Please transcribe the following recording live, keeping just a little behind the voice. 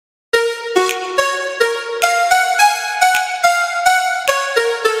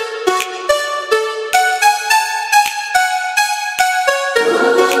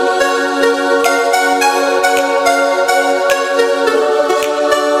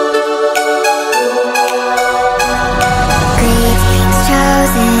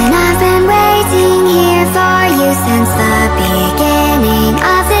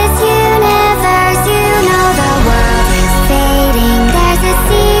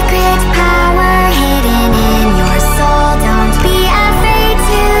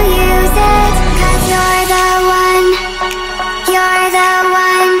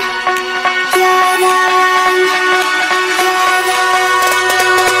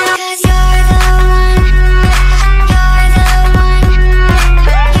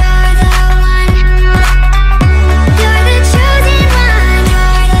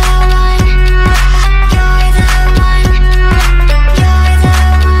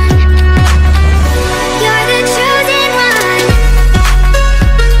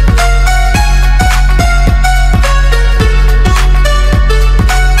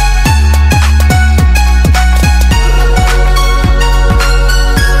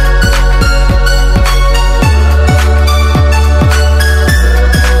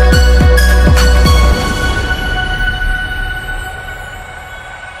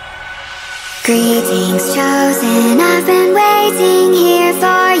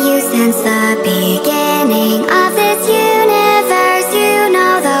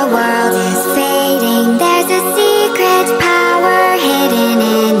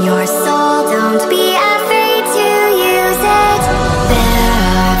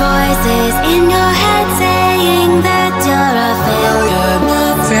in your head saying that you're a failure.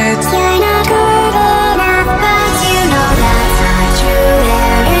 You're not good enough, but you know that's not true.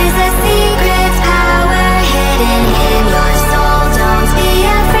 There is a secret power hidden in your soul. Don't be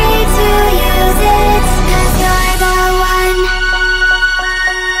afraid to use it, 'cause you're the one.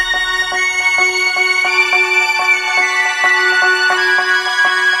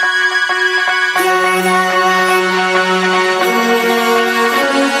 You're the one.